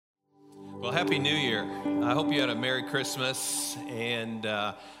Well, Happy New Year. I hope you had a Merry Christmas, and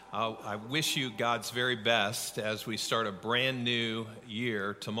I wish you God's very best as we start a brand new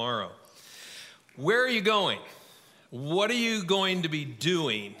year tomorrow. Where are you going? What are you going to be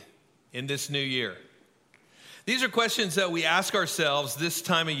doing in this new year? These are questions that we ask ourselves this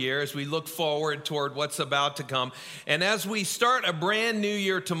time of year as we look forward toward what's about to come. And as we start a brand new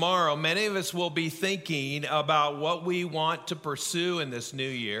year tomorrow, many of us will be thinking about what we want to pursue in this new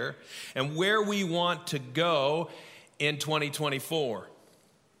year and where we want to go in 2024.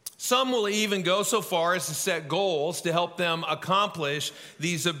 Some will even go so far as to set goals to help them accomplish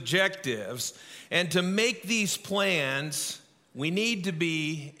these objectives. And to make these plans, we need to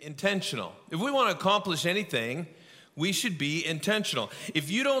be intentional. If we want to accomplish anything, we should be intentional.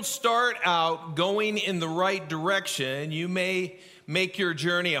 If you don't start out going in the right direction, you may make your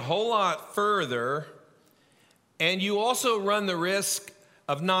journey a whole lot further, and you also run the risk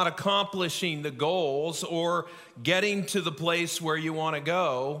of not accomplishing the goals or getting to the place where you want to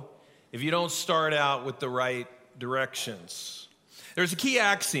go if you don't start out with the right directions. There's a key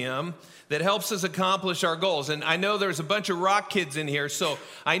axiom that helps us accomplish our goals. And I know there's a bunch of rock kids in here, so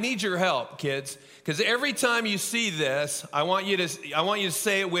I need your help, kids, because every time you see this, I want you to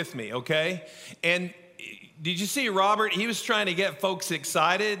say it with me, okay? And did you see Robert? He was trying to get folks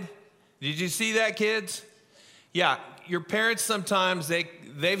excited. Did you see that, kids? Yeah, your parents sometimes,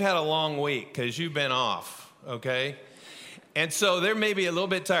 they've had a long week because you've been off, okay? And so they're maybe a little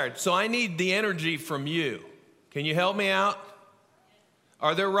bit tired. So I need the energy from you. Can you help me out?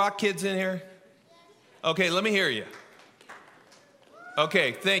 Are there rock kids in here? Okay, let me hear you.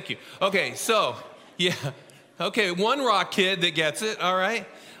 Okay, thank you. Okay, so, yeah. Okay, one rock kid that gets it, all right?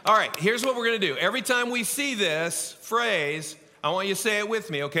 All right, here's what we're going to do. Every time we see this phrase, I want you to say it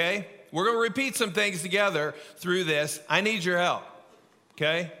with me, okay? We're going to repeat some things together through this. I need your help,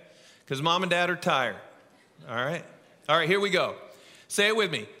 okay? Because mom and dad are tired, all right? All right, here we go. Say it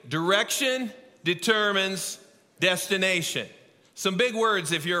with me. Direction determines destination. Some big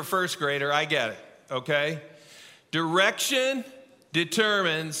words if you're a first grader, I get it, okay? Direction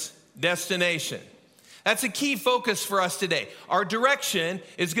determines destination. That's a key focus for us today. Our direction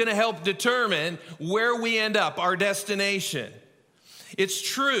is going to help determine where we end up, our destination. It's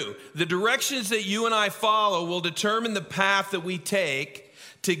true. The directions that you and I follow will determine the path that we take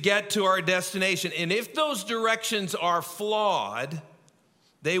to get to our destination. And if those directions are flawed,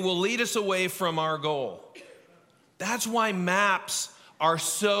 they will lead us away from our goal. That's why maps are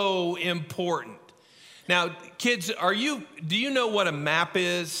so important. Now, kids, do you know what a map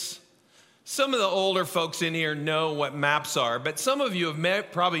is? Some of the older folks in here know what maps are, but some of you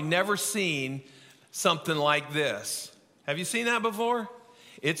have probably never seen something like this. Have you seen that before?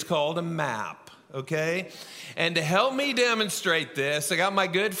 It's called a map, okay? And to help me demonstrate this, I got my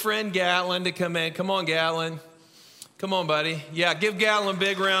good friend Gatlin to come in. Come on, Gatlin. Come on, buddy. Yeah, give Gatlin a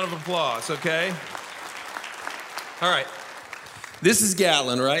big round of applause, okay? All right. This is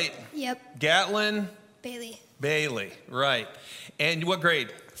Gatlin, right? Yep. Gatlin? Bailey, right. And what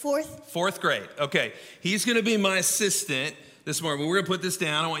grade? Fourth grade. Okay. He's going to be my assistant this morning. We're going to put this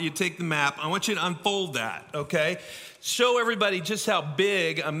down. I want you to take the map. I want you to unfold that, okay? Show everybody just how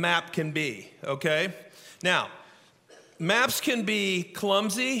big a map can be, okay? Now, maps can be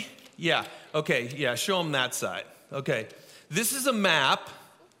clumsy. Yeah. Okay. Yeah. Show them that side. Okay. This is a map.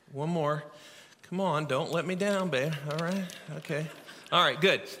 One more. Come on, don't let me down, babe. All right, okay. All right,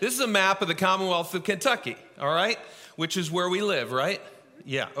 good. This is a map of the Commonwealth of Kentucky, all right? Which is where we live, right?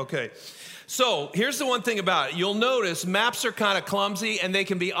 Yeah, okay. So here's the one thing about it. You'll notice maps are kind of clumsy and they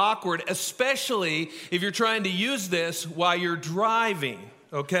can be awkward, especially if you're trying to use this while you're driving,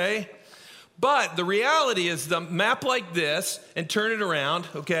 okay? But the reality is the map like this, and turn it around,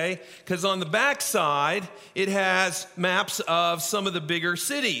 okay? Because on the back side, it has maps of some of the bigger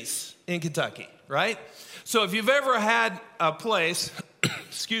cities in Kentucky, right? So if you've ever had a place,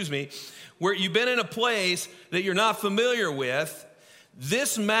 excuse me, where you've been in a place that you're not familiar with,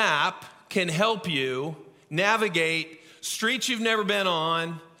 this map can help you navigate streets you've never been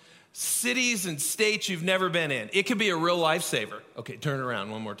on, cities and states you've never been in. It can be a real lifesaver. Okay, turn it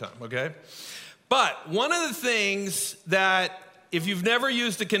around one more time, okay? But one of the things that if you've never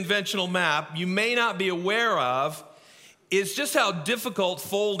used a conventional map, you may not be aware of is just how difficult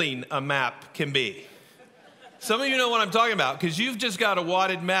folding a map can be. Some of you know what I'm talking about because you've just got a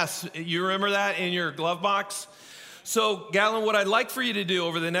wadded mess. You remember that in your glove box? So, Gatlin, what I'd like for you to do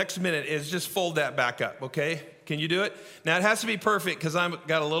over the next minute is just fold that back up, okay? Can you do it? Now, it has to be perfect because I've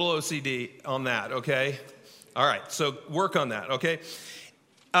got a little OCD on that, okay? All right, so work on that, okay?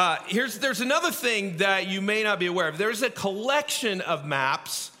 There's another thing that you may not be aware of. There's a collection of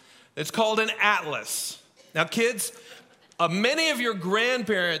maps It's called an atlas. Now, kids, many of your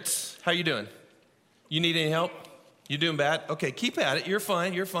grandparents, how you doing? You need any help? You doing bad? Okay, keep at it. You're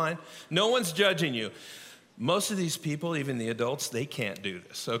fine. You're fine. No one's judging you. Most of these people, even the adults, they can't do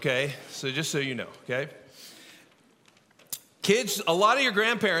this, okay? So just so you know, okay? Kids, a lot of your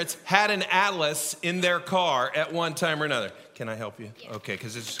grandparents had an atlas in their car at one time or another. Can I help you? Yeah. Okay,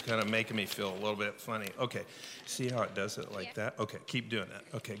 because it's kind of making me feel a little bit funny. Okay, see how it does it like that? Okay, keep doing that.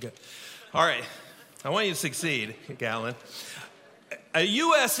 Okay, good. All right, I want you to succeed, Galen. A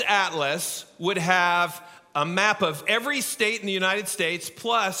U.S. atlas would have a map of every state in the United States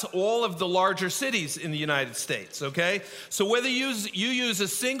plus all of the larger cities in the United States, okay? So whether you use a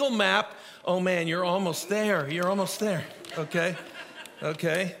single map, oh man, you're almost there. You're almost there, okay?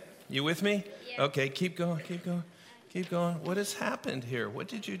 Okay, you with me? Yeah. Okay, keep going, keep going, keep going. What has happened here? What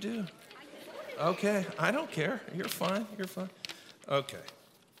did you do? Okay, I don't care. You're fine, you're fine. Okay,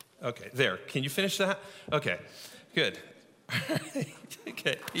 okay, there. Can you finish that? Okay, good.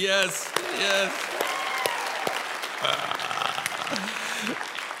 Okay, yes, yes.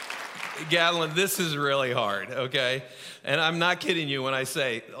 Gatlin, this is really hard, okay? And I'm not kidding you when I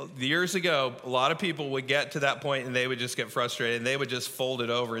say, years ago, a lot of people would get to that point and they would just get frustrated and they would just fold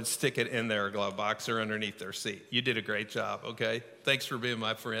it over and stick it in their glove box or underneath their seat. You did a great job, okay? Thanks for being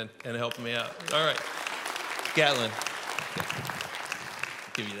my friend and helping me out. All right, Gatlin,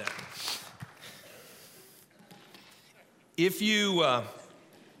 give you that. If you,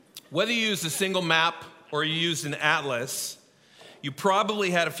 whether you use a single map or you used an atlas, you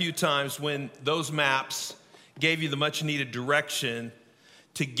probably had a few times when those maps gave you the much needed direction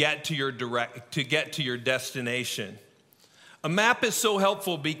to get to your destination. A map is so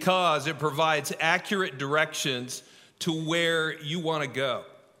helpful because it provides accurate directions to where you want to go.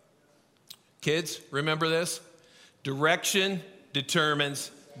 Kids, remember this? Direction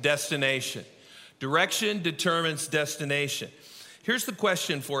determines destination. Direction determines destination. Here's the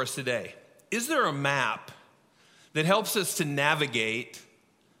question for us today. Is there a map that helps us to navigate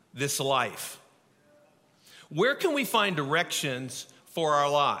this life? Where can we find directions for our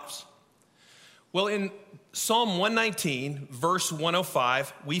lives? Well, in Psalm 119, verse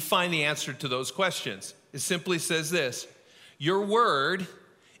 105, we find the answer to those questions. It simply says this: your word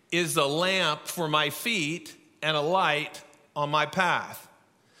is a lamp for my feet and a light on my path.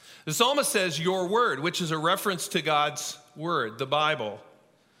 The psalmist says your word, which is a reference to God's word, the Bible.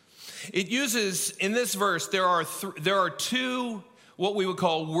 It uses, in this verse, there are two what we would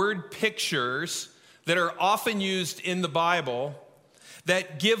call word pictures that are often used in the Bible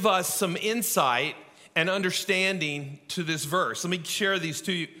that give us some insight and understanding to this verse. Let me share these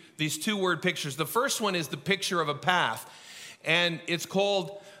two word pictures. The first one is the picture of a path, and it's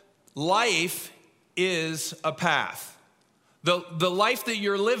called life is a path. The life that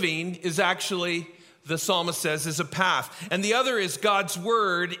you're living is actually, the psalmist says, is a path. And the other is God's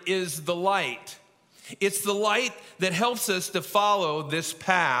word is the light. It's the light that helps us to follow this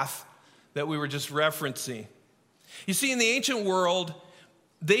path that we were just referencing. You see, in the ancient world,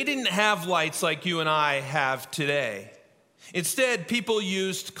 they didn't have lights like you and I have today. Instead, people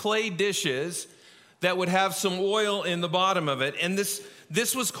used clay dishes that would have some oil in the bottom of it. And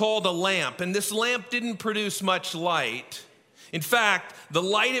this was called a lamp. And this lamp didn't produce much light. In fact, the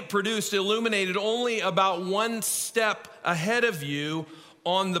light it produced illuminated only about one step ahead of you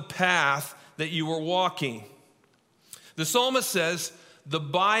on the path that you were walking. The psalmist says, the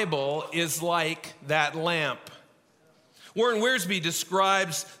Bible is like that lamp. Warren Wiersbe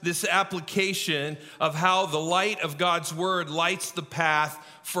describes this application of how the light of God's word lights the path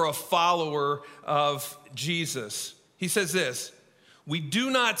for a follower of Jesus. He says this: we do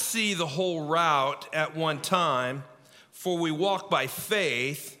not see the whole route at one time, for we walk by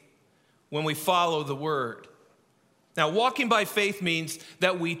faith when we follow the word. Now, walking by faith means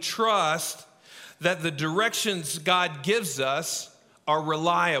that we trust that the directions God gives us are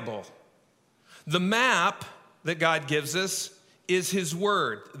reliable. The map that God gives us is his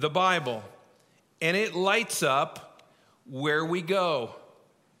word, the Bible, and it lights up where we go.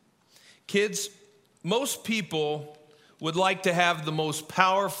 Kids, most people would like to have the most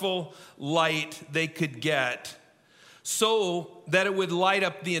powerful light they could get so that it would light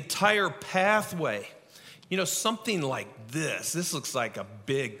up the entire pathway. You know, something like this. This looks like a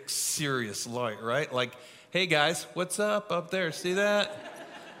big, serious light, right? Like, hey guys, what's up there? See that?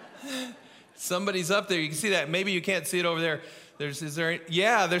 Somebody's up there. You can see that. Maybe you can't see it over there.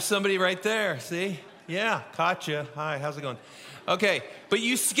 There's somebody right there. See? Yeah, caught you. Hi, how's it going? Okay, but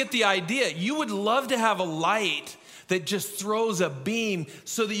you get the idea. You would love to have a light that just throws a beam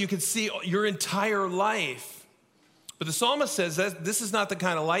so that you can see your entire life. But the psalmist says that this is not the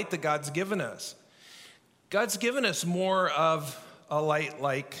kind of light that God's given us. God's given us more of a light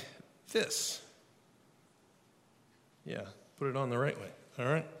like this. Yeah, put it on the right way,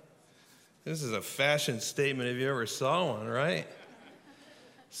 all right? This is a fashion statement if you ever saw one, right?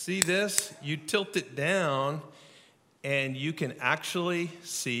 See this? You tilt it down, and you can actually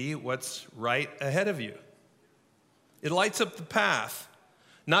see what's right ahead of you. It lights up the path,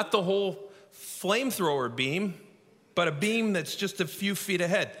 not the whole flamethrower beam, but a beam that's just a few feet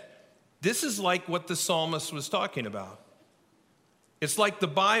ahead. This is like what the psalmist was talking about. It's like the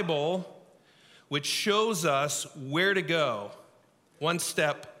Bible, which shows us where to go, one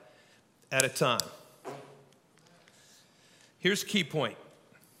step at a time. Here's the key point.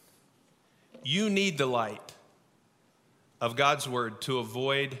 You need the light of God's word to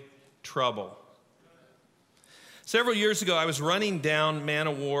avoid trouble. Several years ago, I was running down Man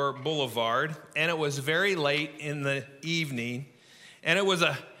of War Boulevard, and it was very late in the evening, and it was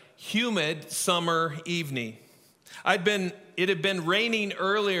a humid summer evening. It had been raining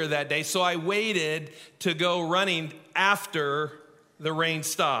earlier that day, so I waited to go running after the rain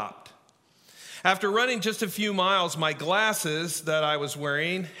stopped. After running just a few miles, my glasses that I was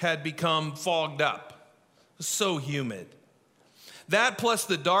wearing had become fogged up. It was so humid. That plus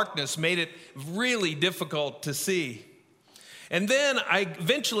the darkness made it really difficult to see. And then I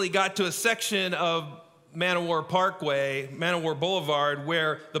eventually got to a section of Man of War Boulevard,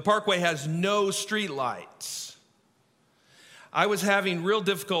 where the parkway has no street lights. I was having real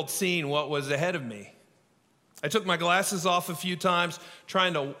difficulty seeing what was ahead of me. I took my glasses off a few times,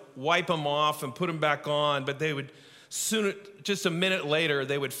 trying to wipe them off and put them back on, but they would just a minute later,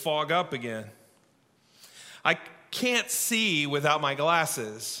 they would fog up again. I can't see without my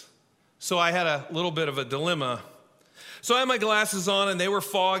glasses, so I had a little bit of a dilemma. So I had my glasses on, and they were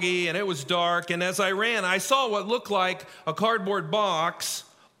foggy, and it was dark, and as I ran, I saw what looked like a cardboard box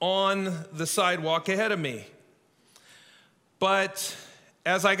on the sidewalk ahead of me. But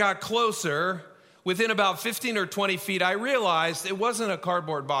as I got closer, within about 15 or 20 feet, I realized it wasn't a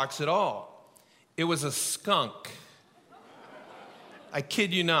cardboard box at all. It was a skunk. I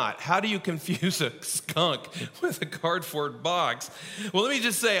kid you not. How do you confuse a skunk with a cardboard box? Well, let me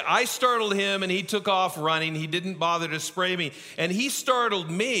just say, I startled him, and he took off running. He didn't bother to spray me. And he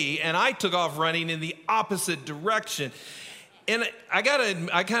startled me, and I took off running in the opposite direction. And I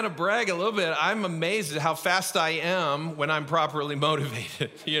kind of brag a little bit. I'm amazed at how fast I am when I'm properly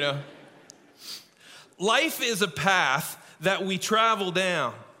motivated, you know. Life is a path that we travel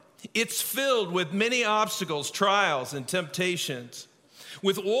down. It's filled with many obstacles, trials, and temptations.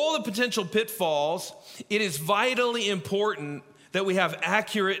 With all the potential pitfalls, it is vitally important that we have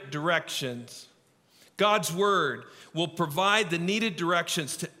accurate directions. God's word will provide the needed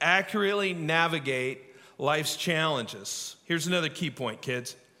directions to accurately navigate life's challenges. Here's another key point,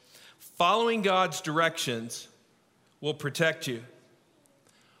 kids. Following God's directions will protect you.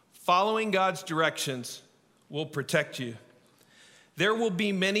 Following God's directions will protect you. There will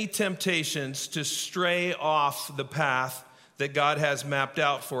be many temptations to stray off the path that God has mapped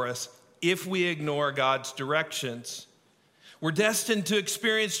out for us if we ignore God's directions. We're destined to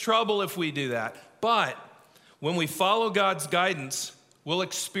experience trouble if we do that. But when we follow God's guidance, we'll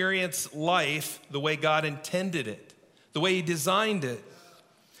experience life the way God intended it, the way He designed it.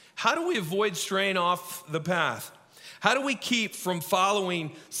 How do we avoid straying off the path? How do we keep from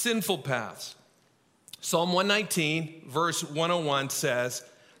following sinful paths? Psalm 119, verse 101 says,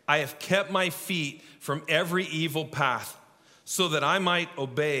 I have kept my feet from every evil path, so that I might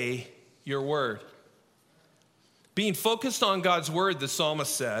obey your word. Being focused on God's word, the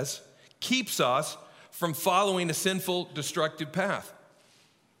psalmist says, keeps us from following a sinful, destructive path.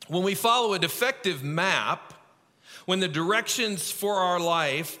 When we follow a defective map, when the directions for our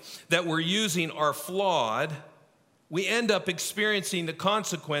life that we're using are flawed, we end up experiencing the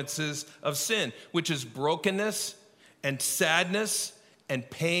consequences of sin, which is brokenness and sadness and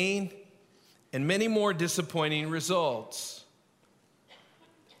pain and many more disappointing results.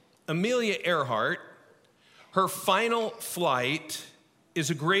 Amelia Earhart, her final flight is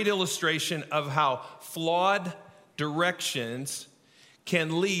a great illustration of how flawed directions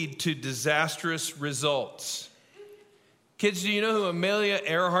can lead to disastrous results. Kids, do you know who Amelia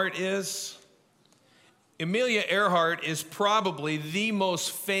Earhart is? Amelia Earhart is probably the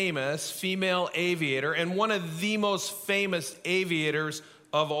most famous female aviator and one of the most famous aviators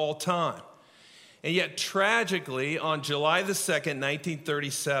of all time. And yet, tragically, on July the 2nd,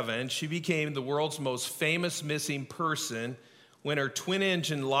 1937, she became the world's most famous missing person when her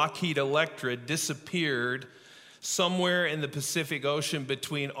twin-engine Lockheed Electra disappeared somewhere in the Pacific Ocean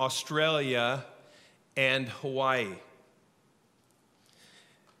between Australia and Hawaii.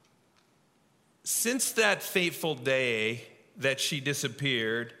 Since that fateful day that she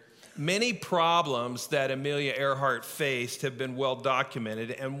disappeared, many problems that Amelia Earhart faced have been well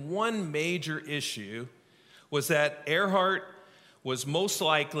documented, and one major issue was that Earhart was most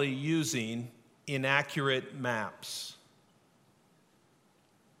likely using inaccurate maps.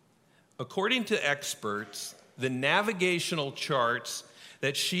 According to experts, the navigational charts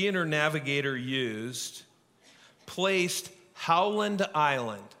that she and her navigator used placed Howland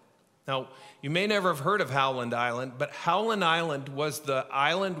Island. Now, you may never have heard of Howland Island, but Howland Island was the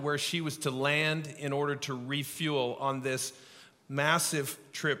island where she was to land in order to refuel on this massive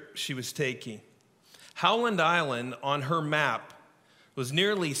trip she was taking. Howland Island on her map was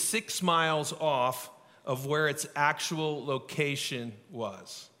nearly 6 miles off of where its actual location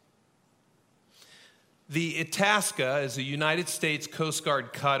was. The Itasca, as a United States Coast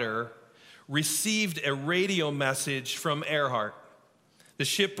Guard cutter, received a radio message from Earhart. The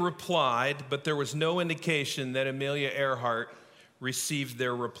ship replied, but there was no indication that Amelia Earhart received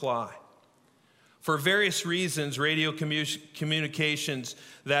their reply. For various reasons, radio communications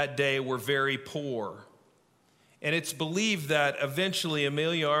that day were very poor. And it's believed that eventually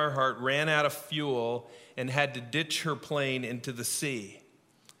Amelia Earhart ran out of fuel and had to ditch her plane into the sea.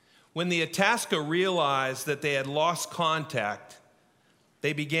 When the Itasca realized that they had lost contact,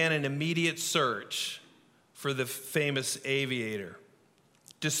 they began an immediate search for the famous aviator.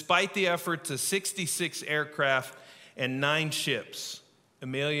 Despite the efforts of 66 aircraft and 9 ships,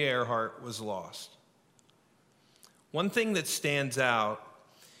 Amelia Earhart was lost. One thing that stands out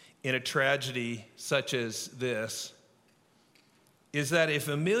in a tragedy such as this is that if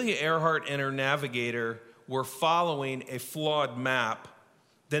Amelia Earhart and her navigator were following a flawed map,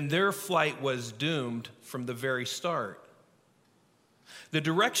 then their flight was doomed from the very start. The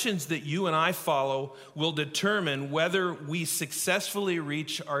directions that you and I follow will determine whether we successfully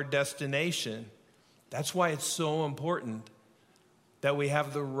reach our destination. That's why it's so important that we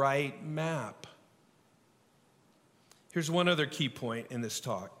have the right map. Here's one other key point in this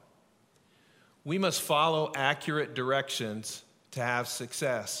talk. We must follow accurate directions to have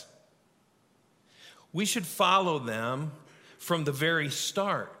success. We should follow them from the very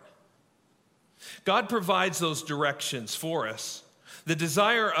start. God provides those directions for us. The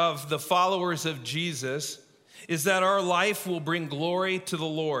desire of the followers of Jesus is that our life will bring glory to the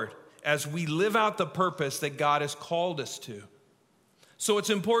Lord as we live out the purpose that God has called us to. So it's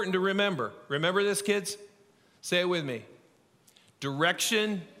important to remember. Remember this, kids? Say it with me.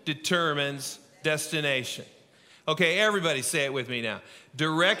 Direction determines destination. Okay, everybody say it with me now.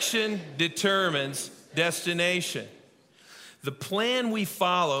 Direction determines destination. The plan we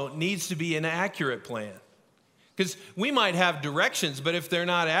follow needs to be an accurate plan. Because we might have directions, but if they're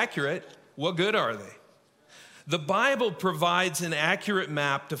not accurate, what good are they? The Bible provides an accurate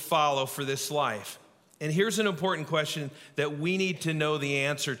map to follow for this life. And here's an important question that we need to know the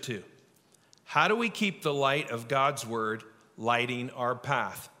answer to. How do we keep the light of God's word lighting our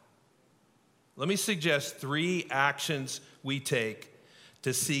path? Let me suggest 3 actions we take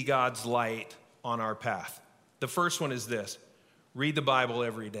to see God's light on our path. The first one is this: read the Bible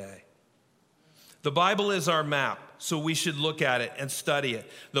every day. The Bible is our map, so we should look at it and study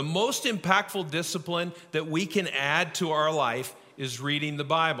it. The most impactful discipline that we can add to our life is reading the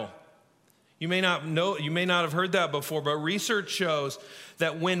Bible. You may not have heard that before, but research shows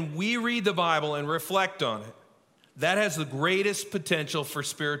that when we read the Bible and reflect on it, that has the greatest potential for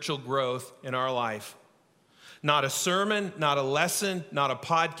spiritual growth in our life. Not a sermon, not a lesson, not a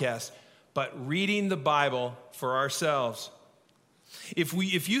podcast, but reading the Bible for ourselves.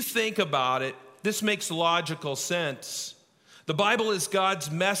 If you think about it, this makes logical sense. The Bible is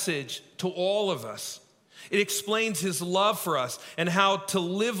God's message to all of us. It explains his love for us and how to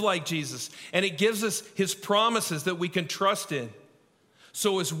live like Jesus. And it gives us his promises that we can trust in.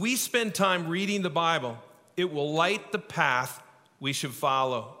 So as we spend time reading the Bible, it will light the path we should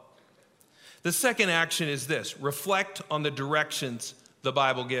follow. The second action is this: reflect on the directions the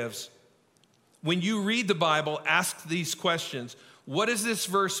Bible gives. When you read the Bible, ask these questions. What does this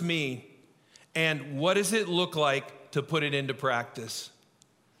verse mean? And what does it look like to put it into practice?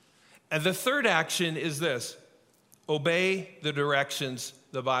 And the third action is this: obey the directions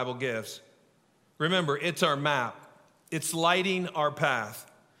the Bible gives. Remember, it's our map. It's lighting our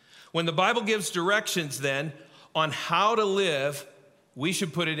path. When the Bible gives directions then on how to live, we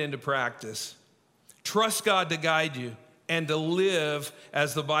should put it into practice. Trust God to guide you and to live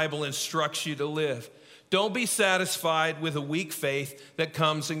as the Bible instructs you to live. Don't be satisfied with a weak faith that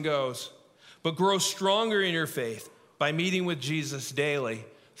comes and goes, but grow stronger in your faith by meeting with Jesus daily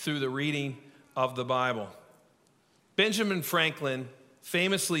through the reading of the Bible. Benjamin Franklin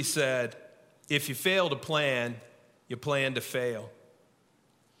famously said, If you fail to plan, you plan to fail.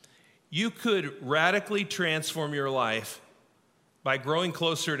 You could radically transform your life by growing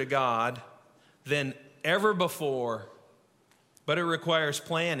closer to God than ever before, but it requires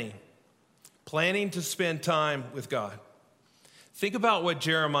planning to spend time with God. Think about what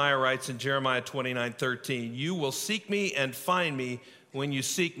Jeremiah writes in Jeremiah 29:13. You will seek me and find me when you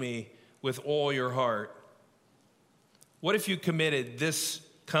seek me with all your heart. What if you committed this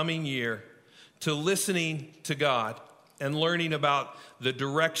coming year to listening to God and learning about the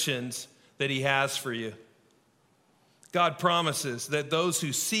directions that he has for you? God promises that those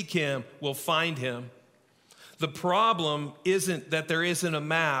who seek him will find him. The problem isn't that there isn't a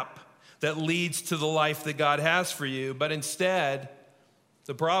map that leads to the life that God has for you, but instead,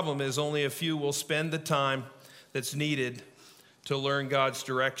 the problem is only a few will spend the time that's needed to learn God's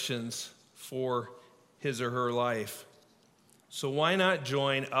directions for his or her life. So why not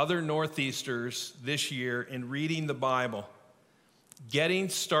join other Northeasters this year in reading the Bible? Getting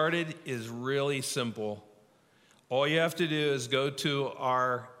started is really simple. All you have to do is go to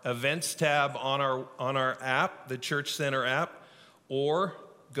our events tab on our app, the Church Center app, or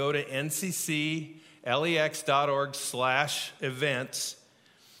go to ncclex.org/events.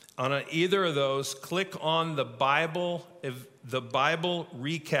 On either of those, click on the Bible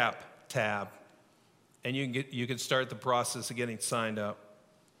recap tab, and you can start the process of getting signed up.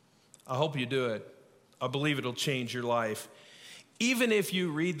 I hope you do it. I believe it'll change your life. Even if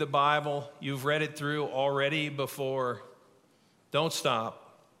you read the Bible, you've read it through already before, don't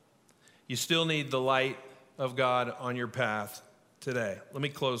stop. You still need the light of God on your path today. Let me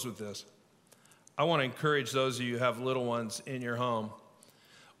close with this. I want to encourage those of you who have little ones in your home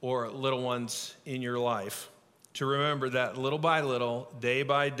or little ones in your life to remember that little by little, day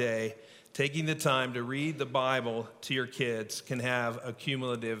by day, taking the time to read the Bible to your kids can have a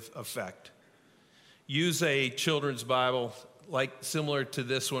cumulative effect. Use a children's Bible similar to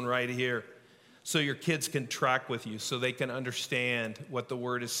this one right here so your kids can track with you, so they can understand what the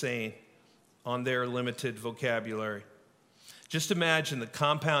Word is saying on their limited vocabulary. Just imagine the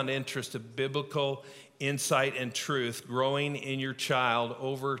compound interest of biblical insight and truth growing in your child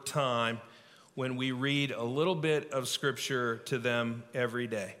over time when we read a little bit of Scripture to them every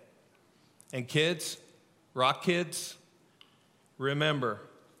day. And kids, rock kids, remember,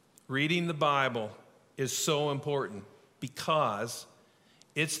 reading the Bible is so important because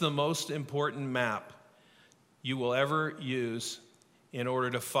it's the most important map you will ever use in order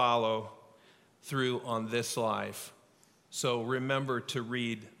to follow through on this life. So remember to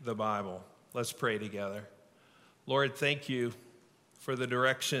read the Bible. Let's pray together. Lord, thank you for the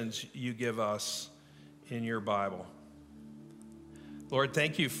directions you give us in your Bible. Lord,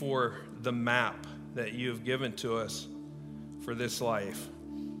 thank you for the map that you've given to us for this life.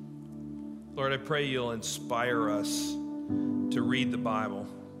 Lord, I pray you'll inspire us to read the Bible.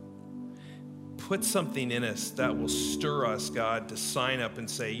 Put something in us that will stir us, God, to sign up and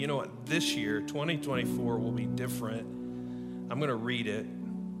say, you know what, this year, 2024, will be different. I'm going to read it.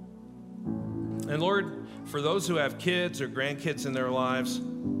 And Lord, for those who have kids or grandkids in their lives,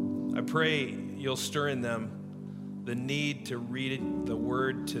 I pray you'll stir in them the need to read the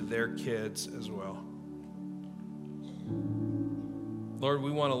Word to their kids as well. Lord,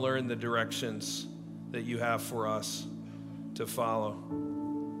 we want to learn the directions that you have for us to follow.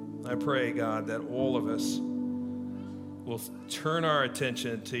 I pray, God, that all of us will turn our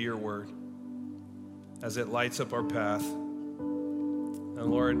attention to your Word as it lights up our path. And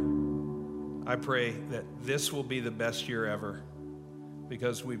Lord, I pray that this will be the best year ever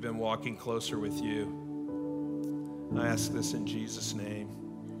because we've been walking closer with you. I ask this in Jesus' name.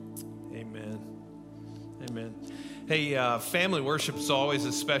 Amen. Amen. Hey, family worship is always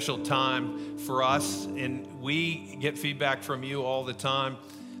a special time for us, and we get feedback from you all the time.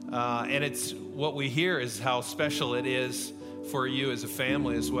 And it's what we hear is how special it is for you as a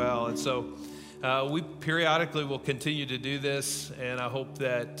family as well. And so we periodically will continue to do this, and I hope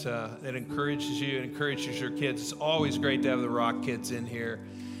that it encourages you and encourages your kids. It's always great to have the Rock kids in here.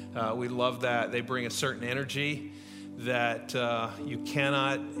 We love that. They bring a certain energy that you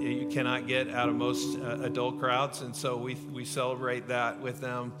cannot get out of most adult crowds, and so we celebrate that with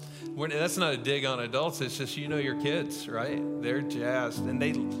them. That's not a dig on adults, it's just your kids, right? They're jazzed. And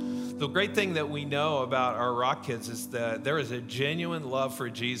the great thing that we know about our Rock kids is that there is a genuine love for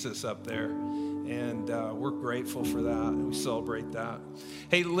Jesus up there, and we're grateful for that. We celebrate that.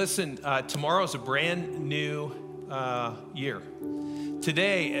 Hey, listen, tomorrow's a brand new year.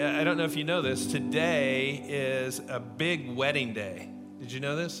 Today, I don't know if you know this, today is a big wedding day. Did you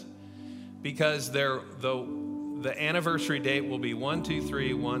know this? Because the anniversary date will be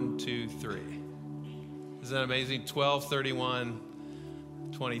 123, 123. Isn't that amazing? 12, 31,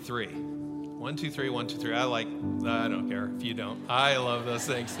 23. 1, 2, 3, 1, 2, 3. I don't care if you don't. I love those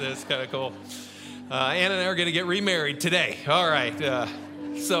things. That's kind of cool. Anna and I are going to get remarried today. All right.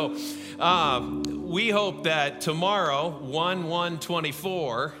 So we hope that tomorrow,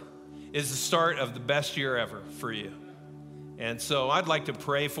 1/1/24, is the start of the best year ever for you. And so I'd like to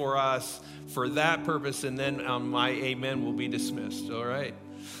pray for us for that purpose, and then my amen will be dismissed. All right.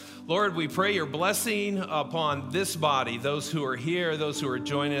 Lord, we pray your blessing upon this body, those who are here, those who are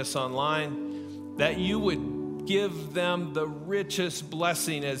joining us online, that you would give them the richest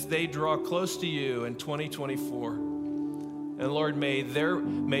blessing as they draw close to you in 2024. And Lord,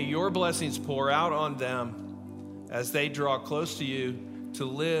 may your blessings pour out on them as they draw close to you to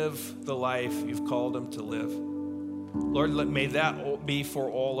live the life you've called them to live. Lord, may that be for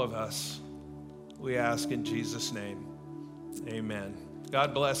all of us. We ask in Jesus' name. Amen.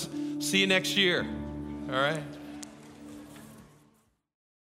 God bless. See you next year. All right.